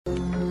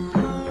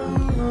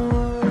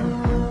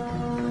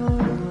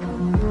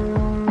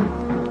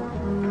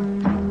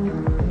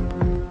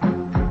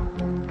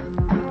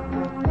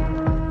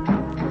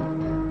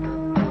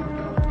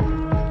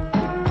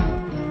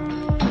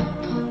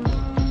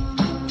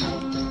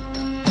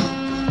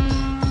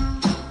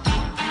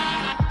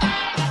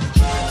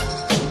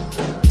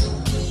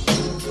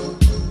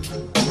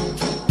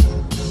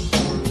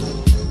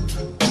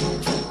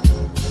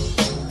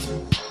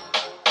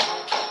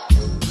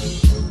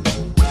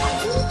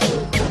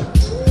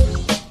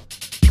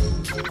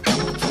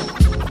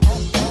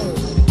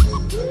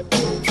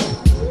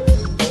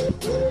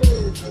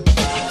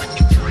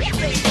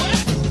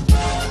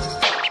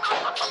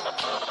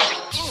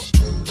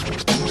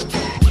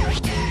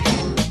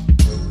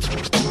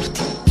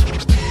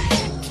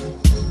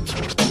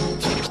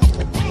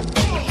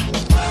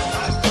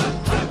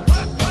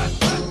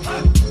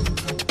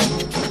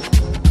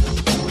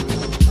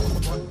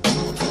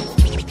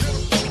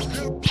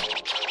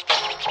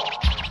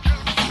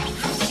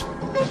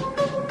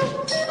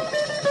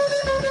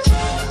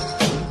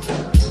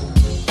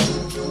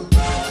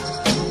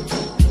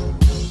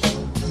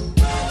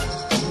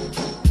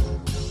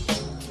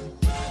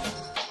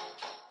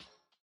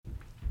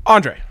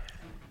Andre,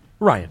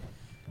 Ryan.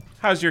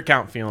 how's your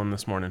account feeling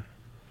this morning?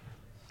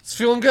 It's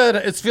feeling good.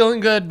 It's feeling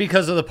good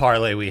because of the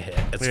parlay we hit.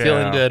 It's Yeah.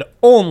 feeling good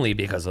only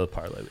because of the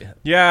parlay we hit.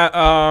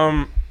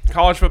 Yeah,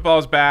 college football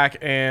is back,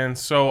 and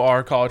so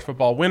are college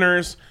football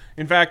winners.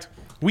 In fact,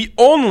 we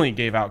only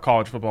gave out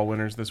college football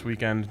winners this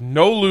weekend.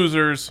 No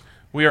losers.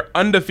 We are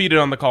undefeated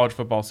on the college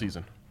football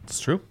season. It's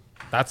true.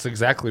 That's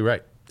exactly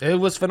right. It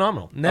was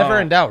phenomenal. Never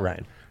in doubt,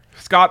 Ryan.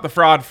 Scott the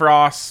Fraud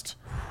Frost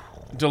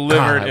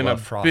delivered God, I in a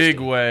love Frosty.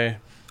 big way.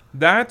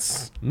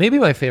 That's Maybe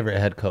my favorite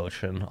head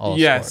coach in all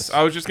yes. sports.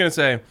 I was just gonna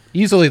say,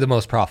 Easily the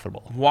most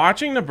profitable.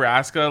 watching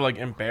Nebraska like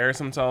embarrass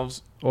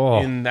themselves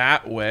in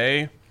that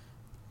way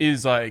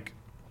is like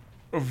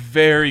a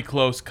very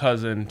close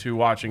cousin to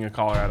watching a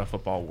Colorado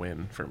football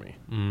win for me.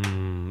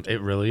 It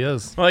really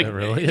is. Like, it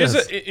really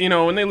just, is. you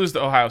know, when they lose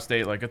to Ohio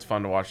State, like it's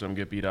fun to watch them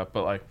get beat up.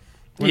 But like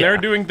when Yeah. they're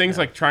doing things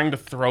like trying to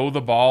throw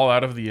the ball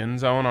out of the end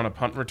zone on a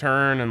punt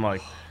return and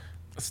like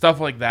stuff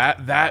like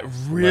that, that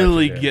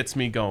really Legendary. gets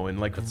me going.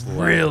 Like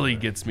legendary. really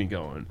gets me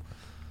going.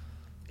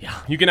 Yeah.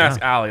 You can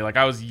ask Allie. Like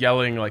I was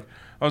yelling, like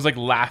I was like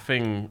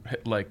laughing,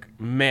 like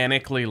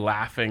manically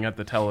laughing at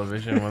the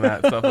television when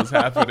that stuff was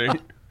happening.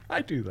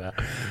 I do that.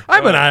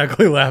 I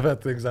maniacally laugh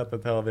at things at the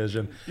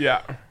television.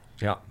 Yeah,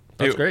 Yeah.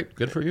 That's It- great.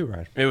 Good for you,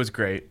 Ryan. it was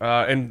great.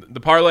 And the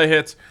parlay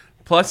hits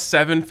plus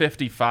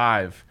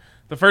 755.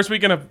 The first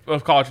weekend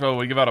of college football,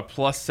 we give out a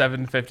plus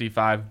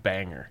 755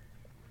 banger.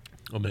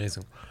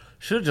 Amazing.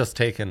 Should have just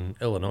taken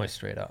Illinois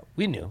straight up.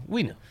 We knew.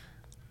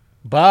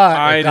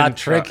 But it got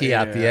tricky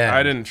at the end.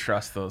 I didn't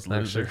trust those I'm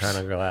actually losers. kind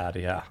of glad,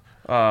 yeah.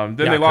 Then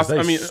Yeah, they 'cause lost. they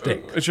I mean,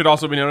 stink. it should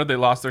also be noted they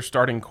lost their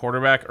starting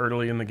quarterback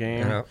early in the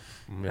game.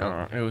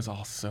 Yeah. It was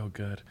all so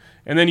good.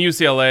 And then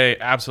UCLA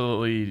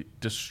absolutely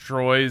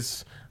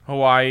destroys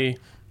Hawaii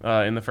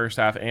in the first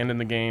half and in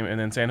the game. And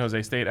then San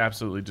Jose State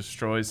absolutely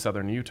destroys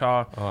Southern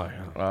Utah. Oh,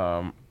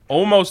 yeah.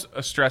 Almost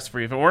a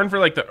stress-free. If it weren't for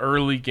like the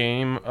early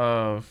game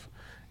of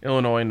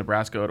Illinois and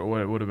Nebraska, it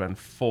would have been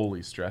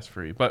fully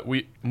stress-free. But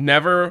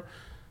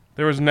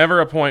there was never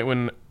a point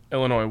when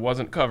Illinois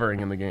wasn't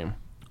covering in the game.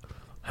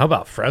 How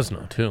about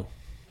Fresno, too?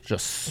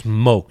 Just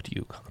smoked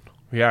UConn.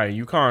 Yeah,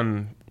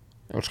 UConn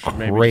It was should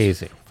maybe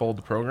crazy. just fold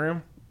the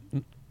program.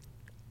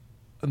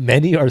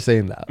 Many are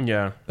saying that.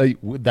 Yeah.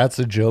 That's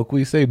a joke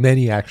we say.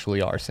 Many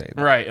actually are saying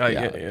that. Right. Like,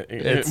 Yeah. it-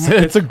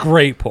 It's a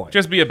great point.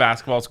 just be a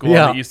basketball school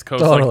Yeah, on the East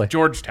Coast, totally. like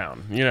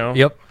Georgetown, you know?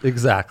 Yep,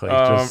 exactly.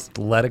 Just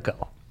let it go.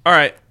 All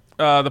right.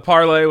 The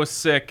parlay was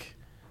sick.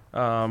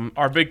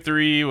 Our big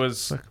three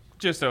was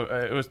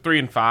it was 3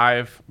 and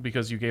 5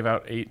 because you gave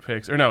out 8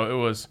 picks. Or no, it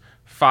was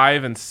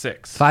 5 and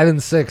 6. 5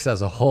 and 6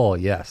 as a whole,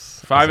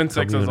 yes. 5 As a and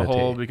 6 as a community.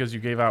 whole because you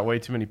gave out way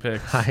too many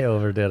picks. I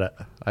overdid it.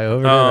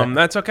 it.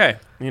 That's okay.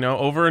 You know,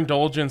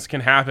 overindulgence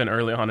can happen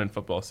early on in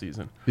football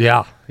season.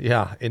 Yeah,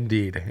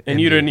 indeed. And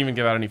you didn't even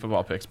give out any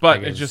football picks, but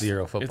gave it's just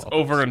 0 football it's picks.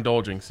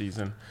 overindulging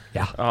season.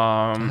 Yeah.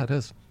 Yeah, it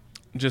is.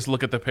 Just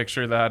look at the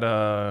picture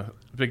that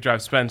Big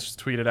Drive Spence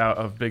tweeted out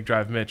of Big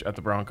Drive Mitch at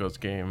the Broncos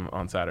game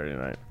on Saturday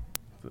night.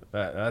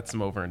 That's some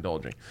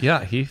overindulging.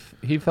 Yeah, he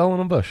fell in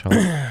a bush. Huh?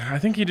 I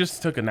think he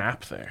just took a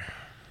nap there.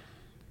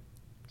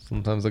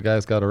 Sometimes the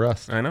guy's got to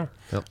rest. I know.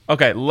 Yep.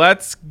 Okay,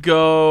 let's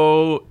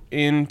go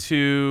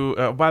into.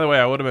 By the way,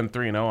 I would have been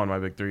 3-0 on my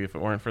big three if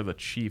it weren't for the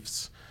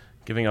Chiefs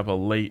giving up a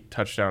late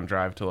touchdown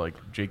drive to like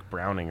Jake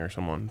Browning or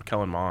someone,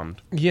 Kellen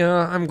Mond.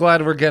 Yeah, I'm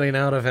glad we're getting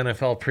out of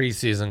NFL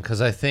preseason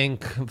because I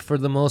think for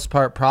the most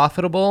part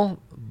profitable,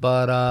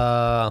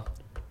 but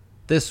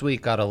this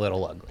week got a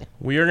little ugly.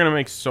 We are gonna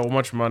make so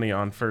much money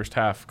on first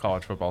half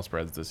college football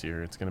spreads this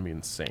year. It's gonna be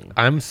insane.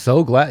 I'm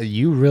so glad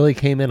you really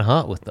came in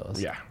hot with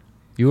those. Yeah.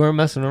 You weren't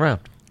messing around.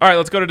 All right,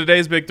 let's go to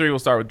today's big three. We'll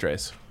start with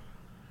Dre's.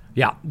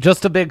 Yeah,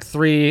 just a big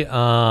three.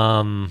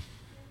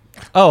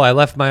 I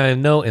left my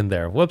note in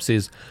there.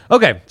 Whoopsies.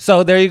 Okay,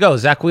 so there you go.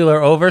 Zach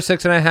Wheeler over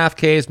 6.5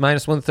 Ks,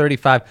 minus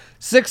 135.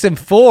 6 and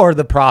 4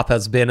 the prop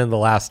has been in the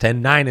last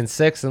 10. 9 and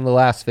 6 in the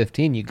last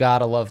 15. You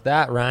gotta love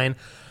that, Ryan.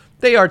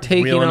 They are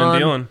taking Wheeling and on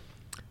dealing.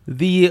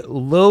 the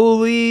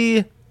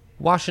lowly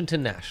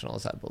Washington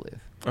Nationals, I believe,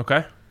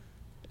 Okay.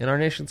 in our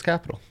nation's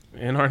capital.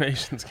 In our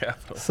nation's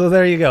capital. So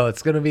there you go.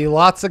 It's going to be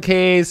lots of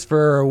Ks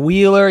for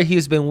Wheeler.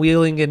 He's been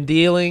wheeling and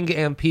dealing,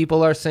 and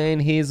people are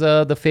saying he's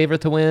the favorite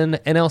to win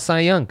NL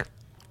Cy Young.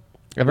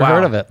 Ever Wow.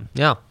 heard of it?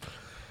 Yeah.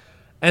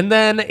 And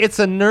then it's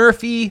a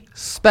Nerfy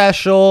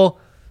special.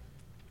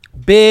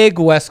 Big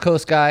West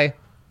Coast guy,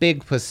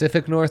 big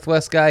Pacific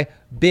Northwest guy,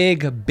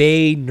 big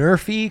Bay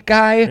Nerfy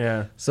guy.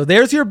 Yeah. So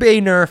there's your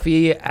Bay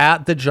Nerfy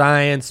at the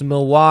Giants,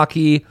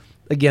 Milwaukee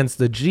against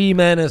the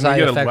G-Men, as Can we I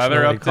get a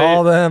weather affectionately update?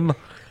 call them.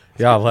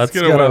 Yeah, let's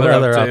get a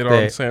weather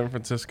update. on San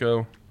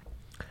Francisco.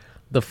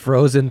 The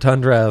frozen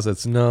tundra, as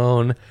it's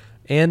known.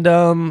 And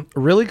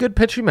really good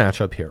pitching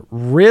matchup here.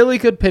 Really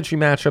good pitching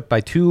matchup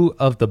by two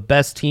of the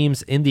best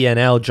teams in the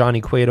NL. Johnny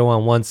Cueto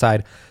on one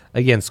side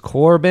against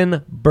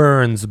Corbin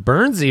Burns.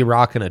 Burnsy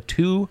rocking a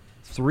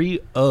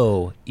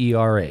 2.30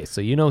 ERA.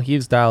 So you know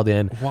he's dialed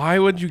in. Why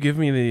would you give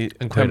me the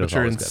And Cueto's temperature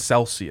in always good.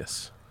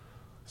 Celsius?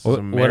 This What is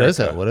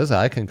America. it? What is it?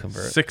 I can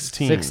convert.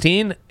 16.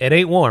 16? It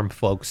ain't warm,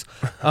 folks.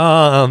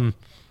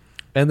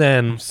 And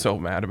then I'm so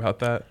mad about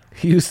that.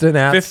 Houston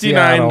at 59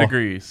 Seattle.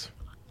 degrees.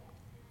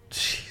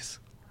 Jeez.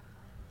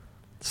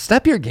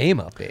 Step your game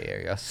up, Bay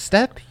Area.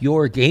 Step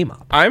your game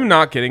up. I'm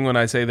not kidding when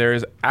I say there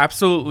is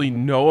absolutely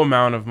no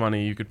amount of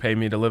money you could pay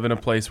me to live in a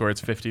place where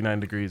it's 59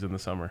 degrees in the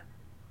summer.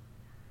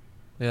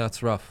 Yeah,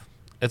 it's rough.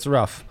 It's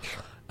rough.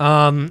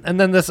 And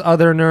then this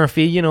other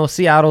nerfy,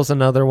 Seattle's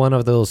another one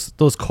of those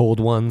cold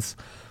ones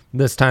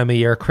this time of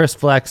year. Chris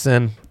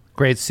Flexen,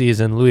 great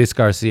season. Luis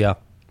Garcia,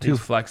 He's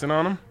flexing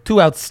on him.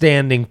 two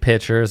outstanding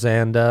pitchers,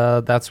 and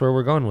that's where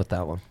we're going with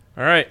that one.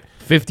 All right.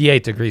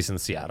 58 degrees in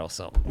Seattle,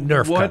 so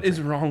Nerf What country.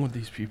 is wrong with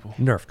these people?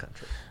 Nerf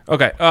country.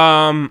 Okay.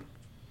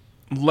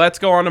 Let's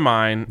go on to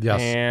mine. Yes.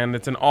 And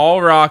it's an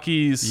all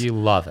Rockies. You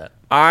love it.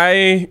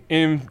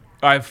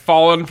 I've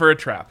fallen for a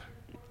trap.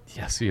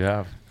 Yes, you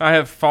have. I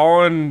have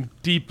fallen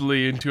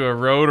deeply into a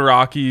road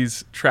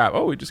Rockies trap.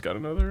 Oh, we just got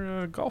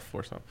another golf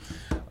force on.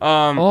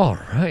 All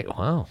right.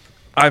 Wow.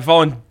 I've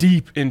fallen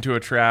deep into a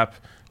trap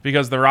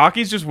because the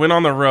Rockies just went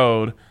on the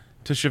road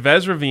to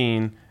Chavez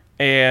Ravine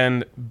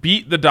and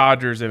beat the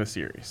Dodgers in a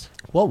series.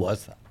 What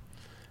was that?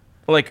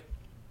 Like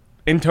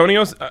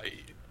Antonio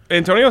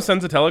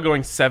Senzatella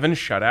going 7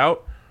 shutout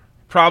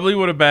probably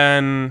would have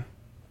been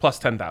plus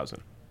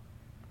 10,000.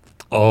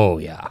 Oh,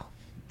 yeah.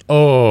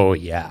 Oh,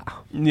 yeah.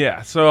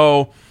 Yeah,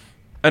 so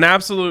an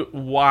absolute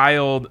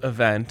wild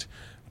event.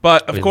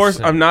 But, of course,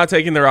 Insane. I'm not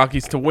taking the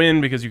Rockies to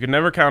win because you can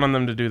never count on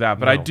them to do that.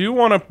 But I No. do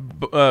want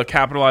to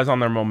capitalize on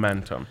their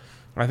momentum.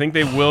 I think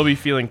they will be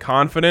feeling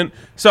confident.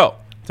 So,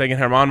 taking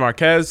German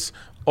Marquez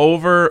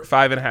over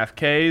 5.5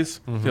 Ks.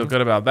 Feel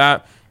good about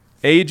that.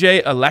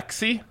 AJ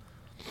Alexi.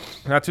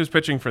 That's who's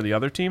pitching for the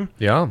other team,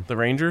 Yeah. the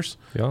Rangers.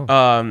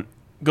 Yeah.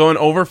 Going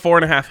over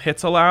 4.5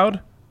 hits allowed.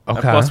 At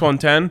Okay. plus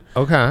 110.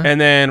 Okay. And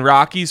then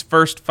Rockies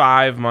first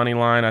 5 money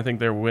line. I think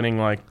they're winning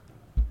like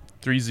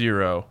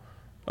 3-0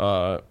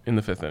 in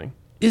the 5th inning.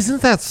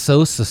 Isn't that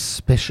so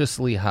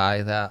suspiciously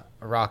high, that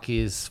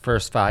Rockies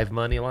first 5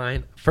 money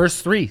line?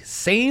 First 3,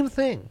 same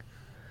thing.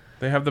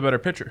 They have the better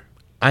pitcher.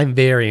 I'm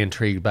very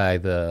intrigued by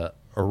the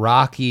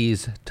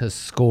Rockies to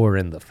score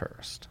in the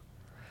first.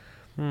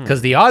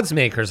 Because the odds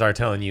makers are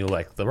telling you,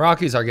 like, the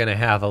Rockies are going to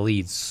have a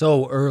lead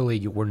so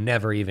early, we're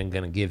never even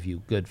going to give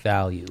you good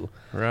value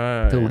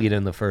Right. to lead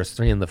in the first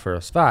 3 and the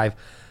first 5.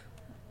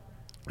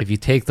 If you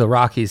take the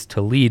Rockies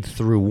to lead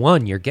through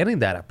 1, you're getting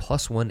that at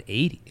plus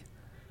 180.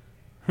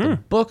 The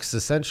book's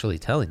essentially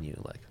telling you,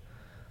 like,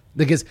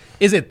 because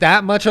is it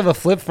that much of a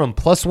flip from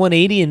plus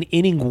 180 in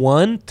inning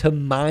 1 to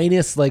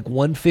minus like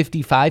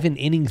 155 in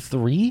inning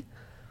 3?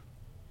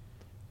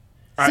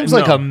 Seems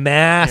like no. a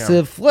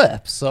massive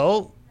flip.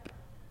 So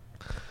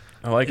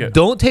I like it.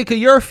 don't take a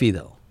Yurfie,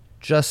 though.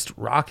 Just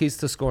Rockies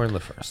to score in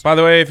the first. By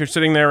the way, if you're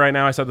sitting there right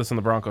now, I said this on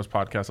the Broncos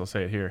podcast, I'll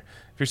say it here.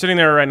 If you're sitting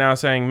there right now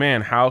saying,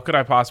 man, how could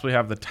I possibly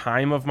have the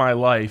time of my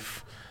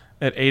life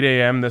at 8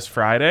 a.m. this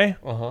Friday?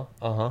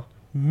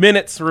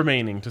 Minutes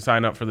remaining to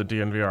sign up for the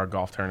DNVR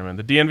golf tournament.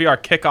 The DNVR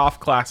Kickoff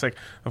Classic.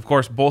 Of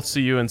course, both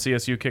CU and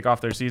CSU kick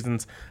off their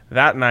seasons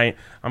that night.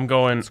 I'm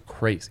going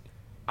Crazy.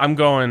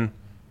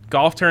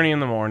 golf tourney in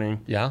the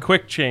morning. Yeah.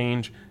 Quick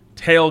change,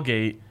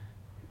 tailgate,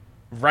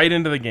 right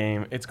into the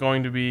game. It's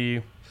going to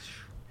be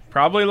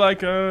probably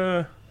like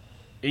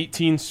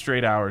 18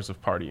 straight hours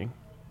of partying.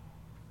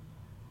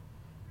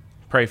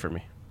 Pray for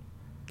me.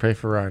 Pray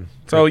for Ryan.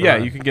 So, yeah,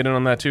 you can get in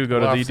on that too. Go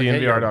We'll to have to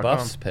get your thednvr.com.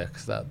 Buffs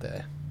picks that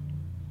day.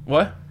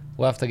 What?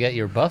 We'll have to get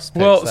your Buffs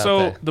picks Well, that so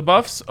day. the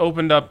Buffs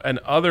opened up and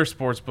other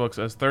sports books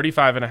as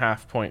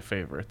 35.5 point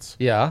favorites.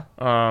 Yeah.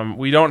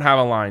 We don't have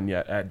a line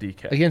yet at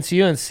DK. Against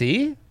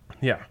UNC?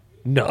 Yeah.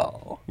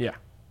 No. Yeah.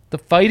 The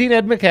Fighting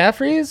Ed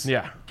McCaffreys?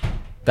 Yeah.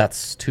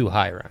 That's too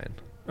high,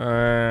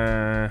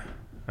 Ryan.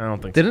 I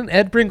don't think so. Didn't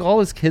Ed bring all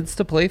his kids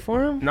to play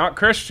for him? Not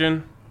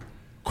Christian.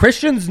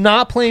 Christian's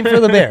not playing for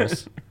the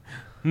Bears.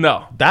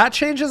 No. That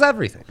changes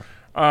everything.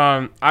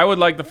 I would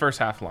like the first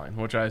half line,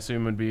 which I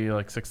assume would be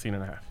like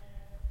 16.5.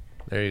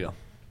 There you go.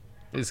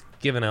 He's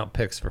giving out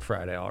picks for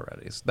Friday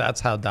already. So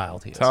that's how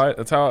dialed he is.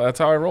 That's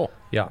how I roll.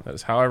 Yeah. That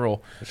is how I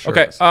roll. sure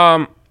Okay. is.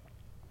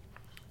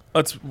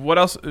 What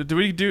else did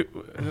we do?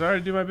 Did I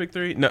already do my big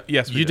 3? No.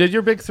 Yes, we You did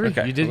your big 3.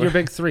 Okay. You did your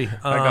big 3.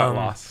 I got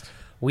lost.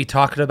 We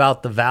talked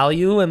about the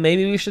value, and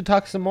maybe we should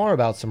talk some more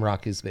about some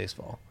Rockies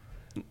baseball.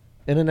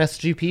 In an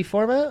SGP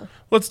format?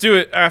 Let's do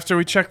it after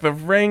we check the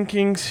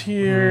rankings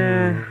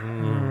here.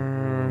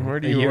 Where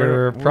do you?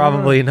 You're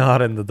probably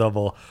not in the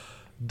double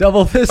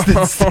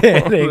fisted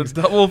standings.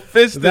 The double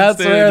fisted.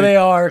 That's where they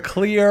are.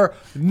 Clear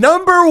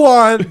number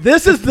 1.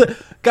 This is the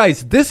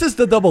guys. This is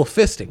the double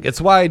fisting. It's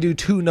why I do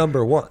 2 number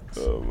 1s.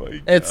 Oh my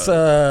god.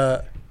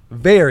 It's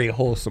very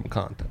wholesome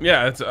content.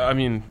 Yeah, it's.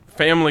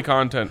 Family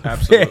content.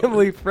 Absolutely.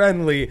 Family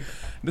friendly.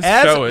 This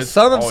As show is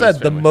some have always said,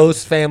 the family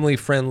most family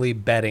friendly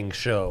betting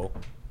show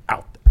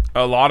out there.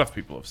 A lot of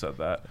people have said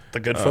that.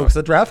 The good folks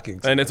at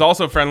DraftKings. And it's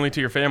also friendly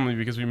to your family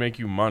because we make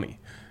you money.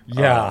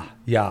 Yeah.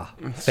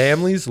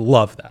 Families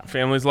love that.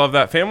 Families love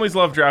that. Families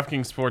love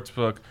DraftKings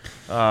Sportsbook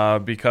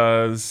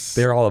because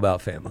They're all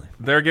about family.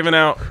 they're giving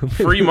out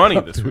free money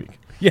this week.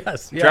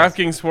 Yes.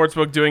 DraftKings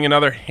Sportsbook doing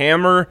another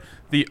hammer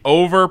the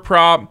over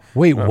prop.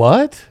 Wait,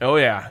 what? Oh,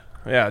 yeah.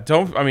 Yeah,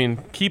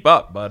 keep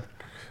up, bud.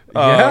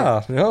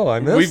 I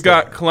missed We've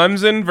got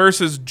Clemson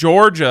versus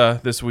Georgia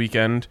this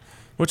weekend,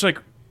 which,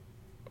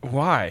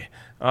 why?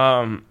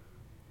 I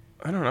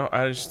don't know.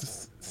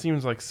 It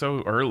seems like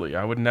so early.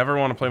 I would never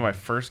want to play my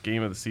first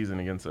game of the season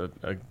against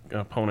an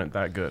opponent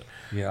that good.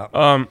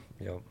 Yeah.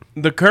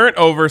 The current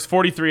over is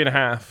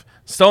 43.5.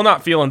 Still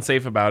not feeling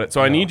safe about it.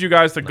 So I need you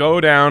guys to go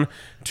down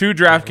to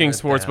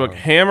DraftKings Sportsbook,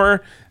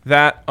 hammer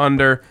that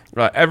under.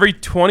 Every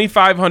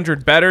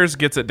 2,500 bettors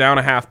gets it down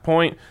a half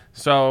point.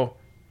 So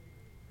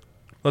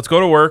let's go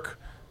to work.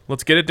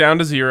 Let's get it down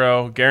to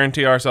 0.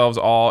 Guarantee ourselves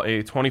all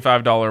a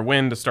 $25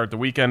 win to start the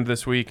weekend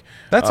this week.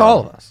 That's all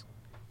of us.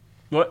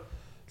 What?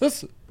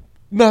 This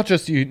not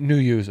just you new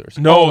users.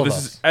 No,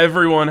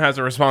 everyone has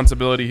a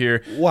responsibility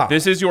here. Wow.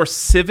 This is your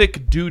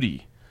civic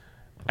duty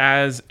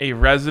as a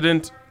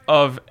resident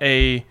of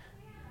a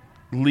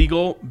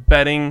legal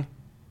betting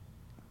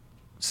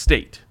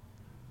state.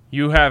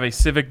 You have a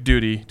civic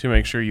duty to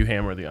make sure you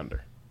hammer the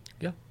under.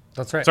 Yeah,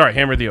 that's right. Sorry,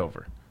 hammer the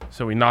over.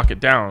 So we knock it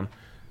down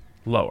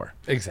lower.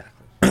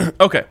 Exactly.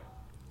 Okay.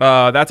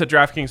 That's at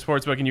DraftKings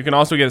Sportsbook, and you can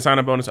also get a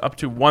sign-up bonus up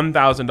to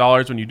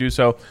 $1,000 when you do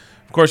so.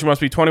 Of course, you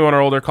must be 21 or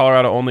older,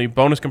 Colorado only.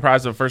 Bonus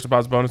comprised of a first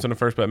deposit bonus and a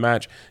first bet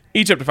match,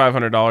 each up to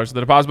 $500.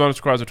 The deposit bonus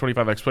requires a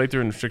 25x playthrough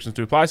and restrictions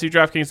to apply. See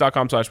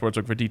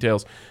DraftKings.com/sportsbook for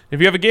details.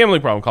 If you have a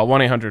gambling problem, call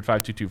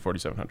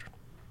 1-800-522-4700.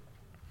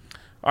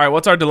 All right,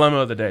 what's our dilemma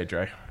of the day,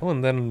 Dre? Oh,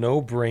 and then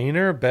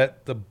no-brainer,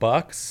 bet the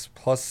Bucks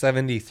plus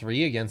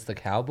 73 against the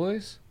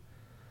Cowboys.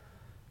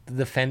 The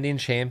defending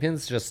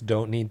champions just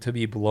don't need to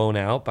be blown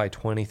out by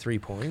 23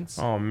 points.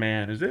 Oh,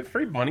 man. Is it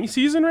free money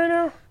season right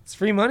now? It's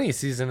free money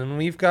season, and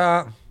we've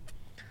got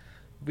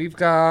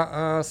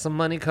some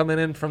money coming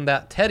in from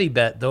that Teddy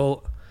bet,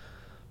 though.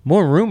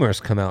 More rumors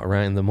come out,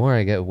 Ryan. The more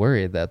I get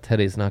worried that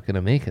Teddy's not going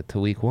to make it to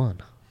week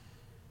 1.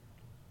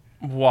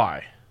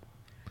 Why?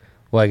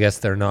 Well, I guess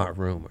they're not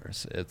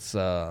rumors. It's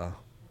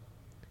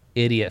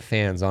idiot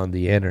fans on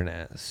the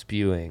internet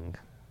spewing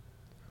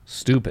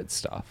stupid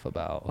stuff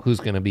about who's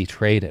going to be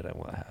traded and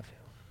what have you.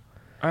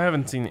 I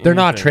haven't seen anything. They're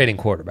not trading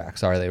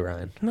quarterbacks, are they,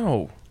 Ryan?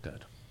 No.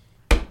 Good.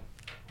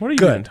 What are you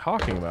even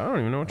talking about? I don't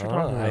even know what you're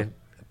talking about.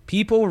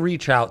 People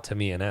reach out to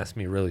me and ask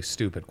me really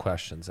stupid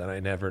questions, and I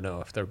never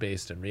know if they're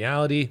based in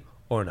reality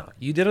or not.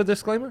 You did a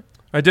disclaimer?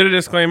 I did a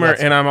disclaimer,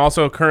 and I'm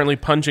also currently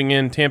punching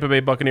in Tampa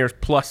Bay Buccaneers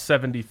plus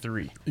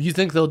 73. You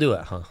think they'll do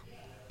it, huh?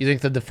 You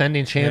think the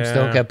defending champs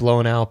don't get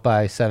blown out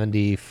by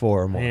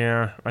 74 or more?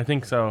 Yeah, I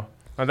think so.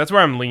 That's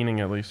where I'm leaning,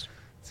 at least.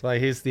 That's why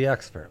he's the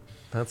expert.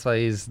 That's why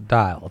he's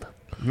dialed.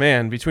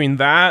 Man, between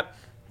that,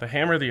 the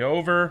hammer, the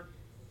over,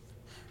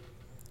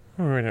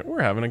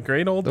 we're having a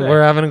great old day.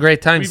 We're having a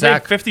great time,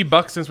 Zach. We've made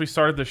 $50 since we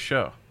started this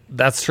show.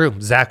 That's true.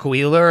 Zach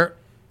Wheeler,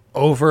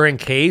 over in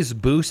K's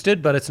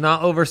boosted, but it's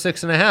not over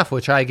 6.5,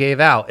 which I gave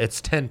out. It's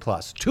 10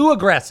 plus. Too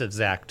aggressive,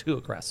 Zach. Too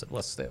aggressive.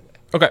 Let's stay away.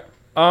 Okay.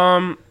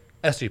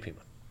 SGP.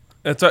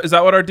 Is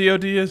that what our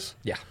DOD is?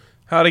 Yeah.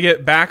 How to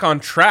get back on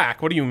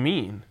track? What do you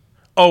mean?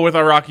 Oh, with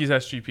our Rockies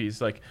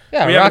SGPs. We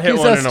haven't hit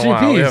one in a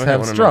while. SGPs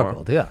have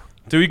struggled, yeah.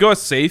 Do we go a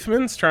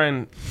Safeman's? Try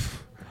and...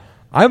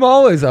 I'm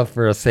always up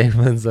for a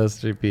Safeman's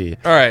SGP.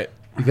 All right.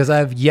 Because I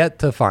have yet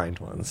to find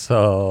one,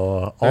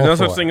 so... There's no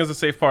such thing as a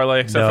safe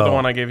parlay, except for the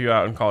one I gave you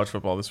out in college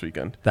football this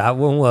weekend. That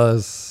one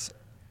was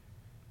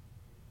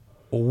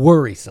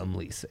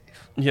worrisomely safe.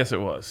 Yes, it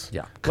was.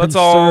 Yeah. Let's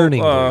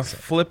all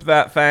flip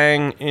that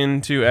thing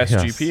into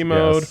SGP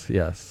mode.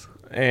 Yes.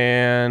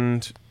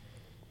 And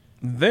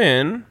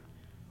then...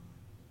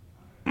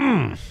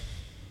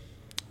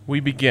 we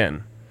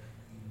begin.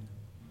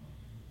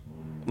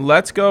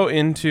 Let's go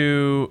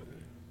into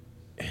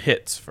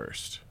hits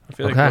first. I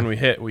feel like when we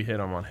hit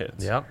them on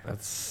hits. Yep,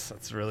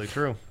 that's really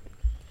true.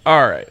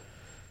 All right.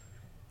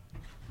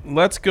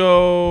 Let's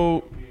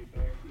go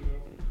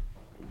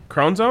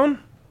Crone Zone?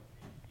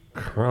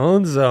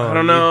 Crone Zone. I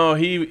don't know.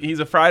 He's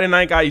a Friday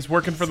night guy. He's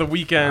working for the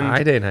weekend.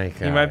 Friday night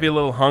guy. He might be a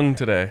little hung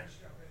today.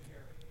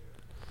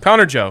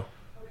 Connor Joe.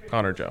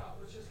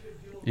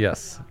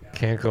 Yes.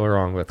 Can't go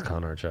wrong with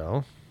Connor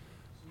Joe.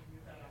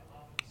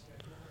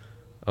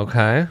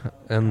 Okay.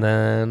 And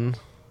then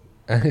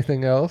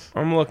anything else?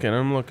 I'm looking.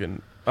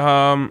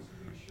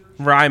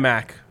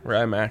 Rymac.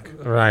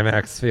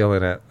 Rymax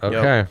feeling it.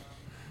 Okay. Yep.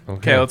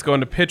 Okay, let's go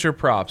into pitcher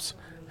props.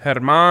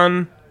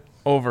 Herman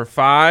over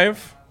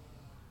 5.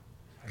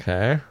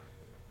 Okay.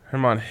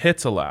 Herman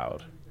hits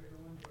allowed.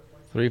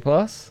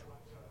 3+?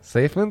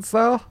 Safeman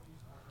style?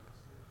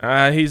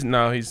 He's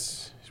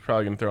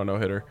probably gonna throw a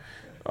no-hitter.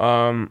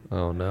 Oh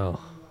no.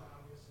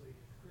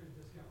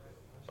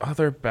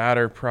 Other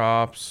batter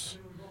props.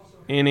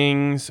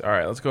 Innings. All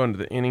right, let's go into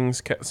the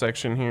innings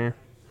section here.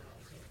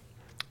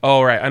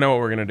 Oh, right. I know what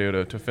we're going to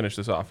do to finish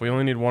this off. We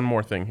only need one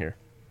more thing here.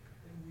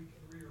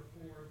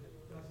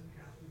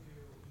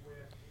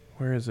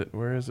 Where is it?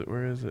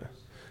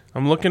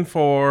 I'm looking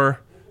for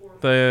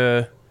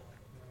the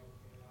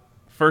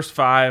first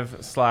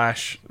 5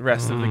 /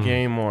 rest of the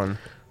game one.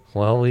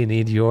 Well, we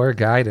need your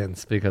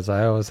guidance because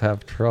I always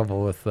have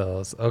trouble with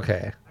those.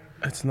 Okay.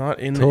 It's not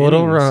in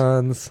Total the innings.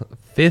 runs.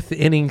 5th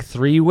inning,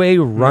 3-way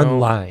run No.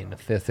 line.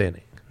 5th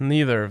inning.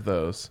 Neither of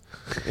those.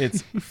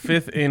 It's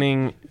 5th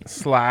inning /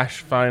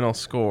 final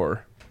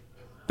score.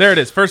 There it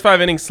is. First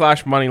 5 innings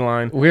 / money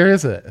line. Where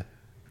is it?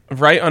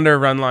 Right under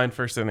run line,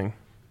 first inning.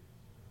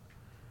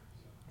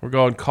 We're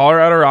going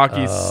Colorado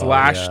Rockies /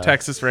 yeah.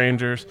 Texas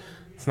Rangers.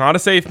 It's not a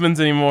Safeman's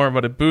anymore,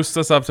 but it boosts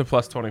us up to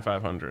plus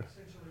 2,500.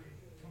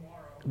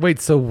 Wait,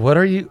 so what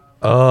are you?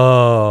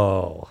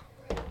 Oh.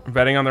 We're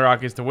betting on the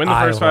Rockies to win the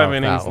I first 5 love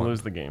innings that and one.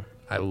 lose the game.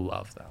 I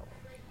love that one.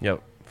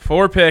 Yep.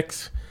 4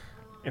 picks.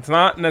 It's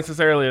not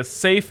necessarily a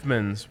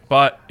Safeman's,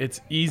 but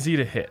it's easy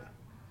to hit.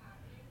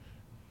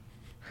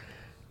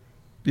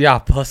 Yeah,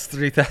 plus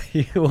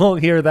 3,000. You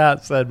won't hear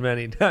that said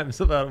many times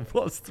about a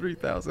plus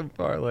 3,000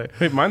 parlay.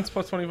 Wait, mine's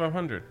plus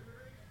 2,500.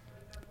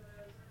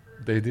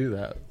 They do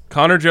that.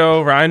 Connor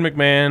Joe, Ryan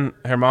McMahon,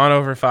 Herman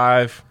over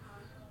 5,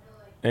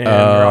 and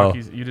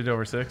Rockies. You did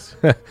over 6.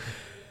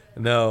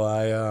 No,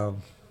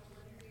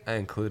 I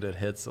included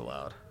hits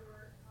allowed.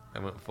 I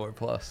went 4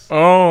 plus.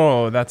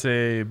 Oh, that's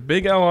a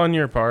big L on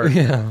your part.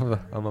 Yeah,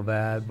 I'm a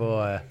bad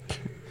boy.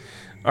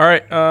 All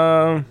right.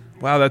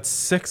 Wow, that's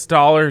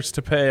 $6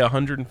 to pay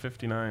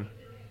 $159.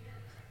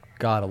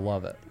 Gotta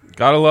love it.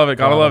 Gotta love it.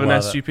 Gotta love an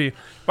love SGP.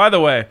 By the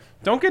way,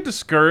 don't get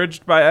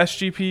discouraged by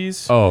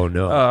SGPs. Oh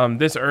no.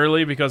 This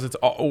early because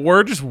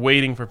we're just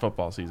waiting for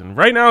football season.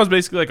 Right now is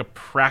basically like a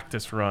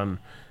practice run,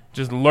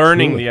 just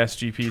learning Truly. the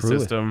SGP Truly.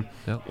 system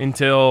Yep.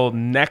 until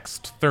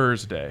next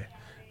Thursday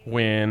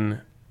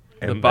when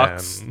the And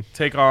Bucks then-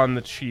 take on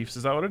the Chiefs.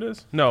 Is that what it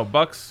is? No,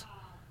 Bucks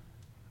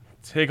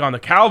take on the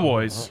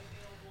Cowboys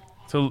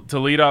to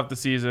lead off the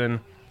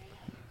season.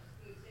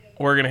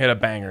 We're gonna hit a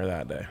banger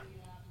that day.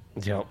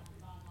 Yep.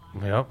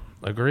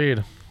 Agreed.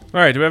 All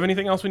right. Do we have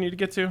anything else we need to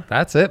get to?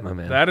 That's it, my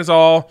man. That is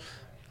all.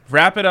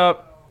 Wrap it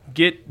up.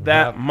 Get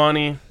that Yep.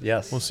 money.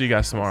 Yes. We'll see you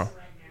guys tomorrow.